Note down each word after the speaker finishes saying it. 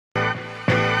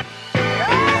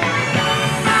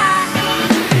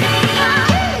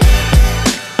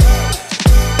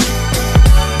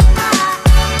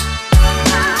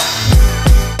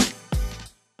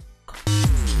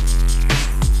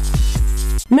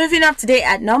Moving up today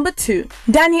at number 2,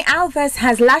 DANI ALVES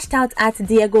has lashed out at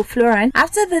Diego Floran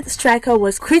after the striker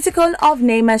was critical of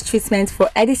Neymar's treatment for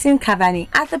Edinson Cavani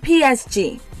at the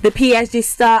PSG. The PSG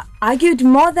star argued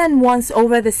more than once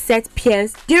over the set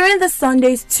piece during the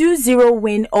Sunday's 2-0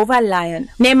 win over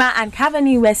Lyon. Neymar and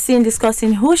Cavani were seen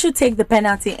discussing who should take the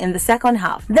penalty in the second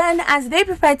half. Then, as they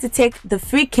prepared to take the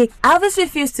free kick, Alves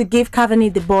refused to give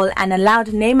Cavani the ball and allowed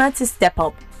Neymar to step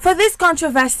up. For this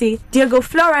controversy, Diego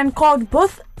Floran called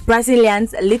both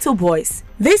Brazilians little boys.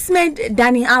 This made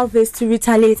DANI ALVES to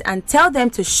retaliate and tell them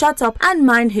to shut up and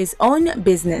mind his own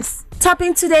business.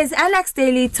 Topping today's NX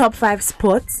Daily Top 5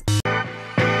 Sports.